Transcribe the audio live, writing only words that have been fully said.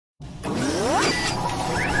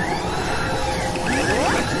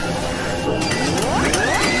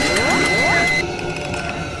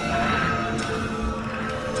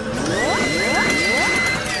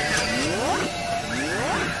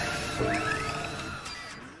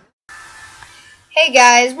Hey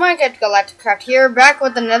guys, Minecraft Galacticraft here, back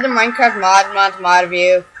with another Minecraft mod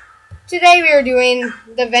review. Today we are doing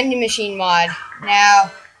the vending machine mod.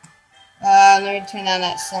 Now, let me turn down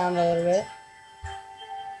that sound a little bit.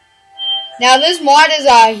 Now this mod is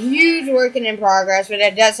a huge working in progress, but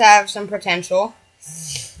it does have some potential.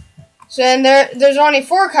 So there's only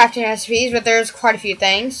 4 crafting recipes, but there's quite a few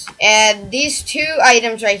things. And these 2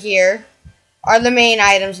 items right here are the main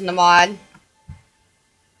items in the mod.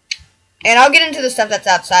 And I'll get into the stuff that's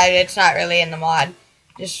outside. It's not really in the mod.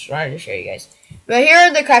 Just wanted to show you guys. But here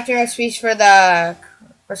are the crafting recipes for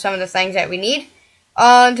some of the things that we need.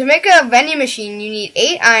 To make a vending machine, you need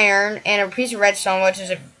 8 iron and a piece of redstone, which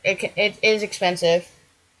is it is expensive.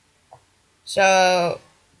 So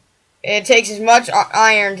it takes as much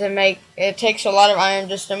iron to make. It takes a lot of iron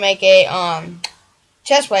just to make a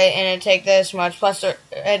chest plate, and it takes this much plus the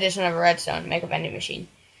addition of a redstone to make a vending machine.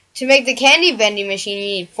 To make the candy vending machine, you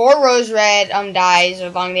need 4 rose red dyes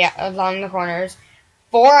along the corners,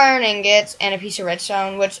 4 iron ingots, and a piece of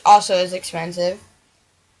redstone, which also is expensive.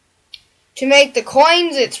 To make the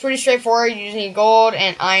coins, it's pretty straightforward. You just need gold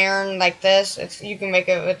and iron like this. You can make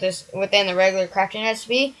it with this within the regular crafting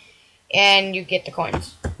recipe, and you get the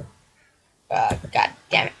coins. God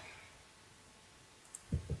damn it.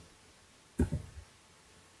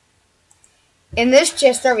 In this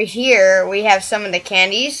chest over here, we have some of the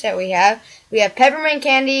candies that we have. We have peppermint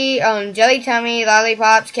candy, jelly tummy,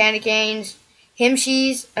 lollipops, candy canes,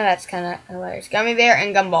 himshies. Oh, that's kind of hilarious. Gummy bear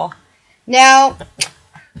and gumball. Now,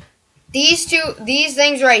 these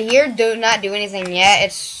things right here do not do anything yet.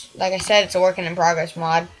 It's like I said, it's a working in progress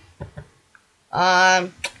mod.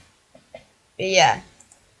 Yeah.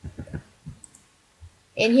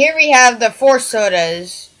 And here we have the 4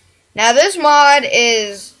 sodas. Now this mod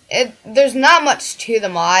is. There's not much to the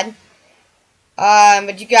mod,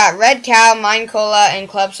 but you got Red Cow, Mine Cola, and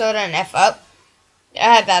Club Soda, and F Up.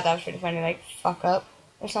 I thought that was pretty funny, like fuck up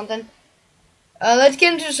or something. Let's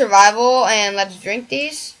get into survival and let's drink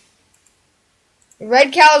these.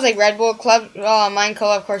 Red Cow is like Red Bull. Mine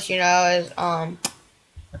Cola, of course you know, is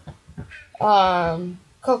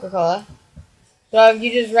Coca-Cola. So if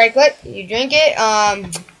you just right click, you drink it.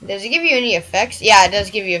 Does it give you any effects? Yeah, it does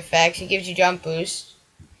give you effects. It gives you jump boost.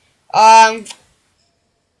 You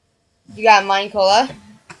got Mine Cola.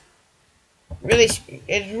 It's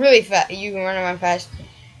really fast. You can run around fast.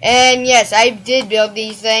 And yes, I did build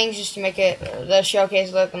these things just to make the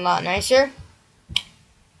showcase look a lot nicer.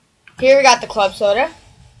 Here we got the club soda.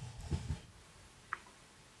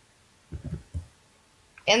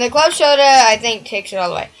 And the club soda, I think, takes it all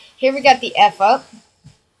the way. Here we got the F Up.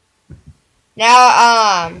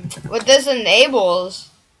 Now, what this enables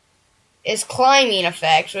is climbing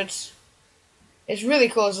effects, which is really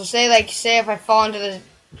cool. So say if I fall into the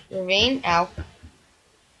ravine, ow,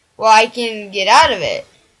 well, I can get out of it.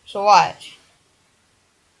 So watch.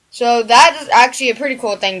 So that is actually a pretty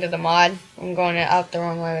cool thing to the mod. I'm going out the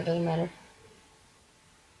wrong way, but it doesn't matter.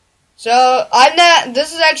 So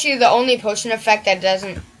this is actually the only potion effect that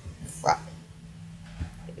doesn't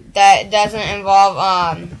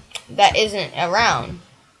involve that isn't around.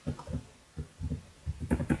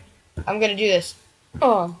 I'm gonna do this.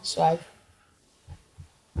 Oh, swag.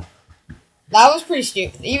 That was pretty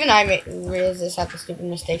stupid. Even I realize this how the stupid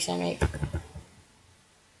mistakes I make.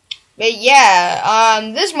 But yeah,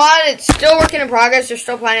 this mod, it's still working in progress. They're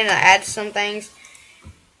still planning to add some things.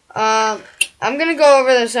 I'm gonna go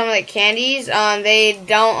over some of the candies. They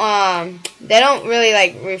don't really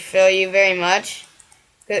like refill you very much.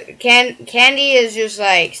 Candy is just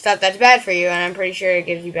like stuff that's bad for you, and I'm pretty sure it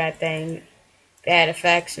gives you bad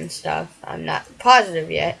effects and stuff. I'm not positive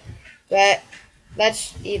yet, but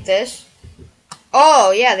let's eat this. Oh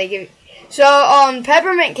yeah, they give. So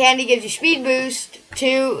peppermint candy gives you speed boost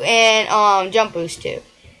 2 and jump boost 2.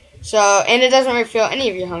 So and it doesn't refill any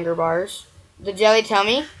of your hunger bars. The jelly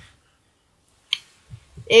tummy.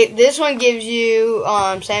 This one gives you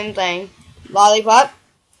same thing. Lollipop.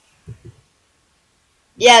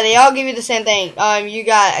 Yeah, they all give you the same thing. You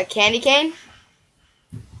got a candy cane.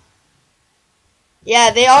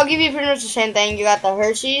 Yeah, they all give you pretty much the same thing. You got the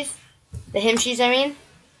Hershey's, the Himshies, I mean.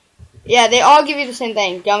 Yeah, they all give you the same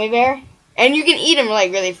thing. Gummy bear. And you can eat them,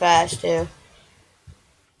 like, really fast, too.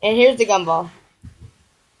 And here's the gumball.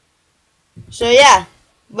 So, yeah.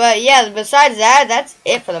 But, yeah, besides that, that's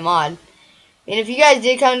it for the mod. And if you guys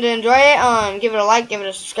did come to enjoy it, give it a like, give it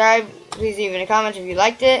a subscribe. Please leave in the comments if you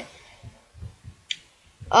liked it.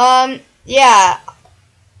 Yeah.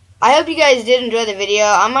 I hope you guys did enjoy the video.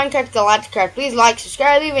 I'm Minecraft Galacticraft. Please like,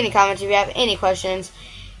 subscribe, leave any comments if you have any questions.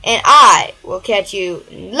 And I will catch you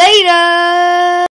later!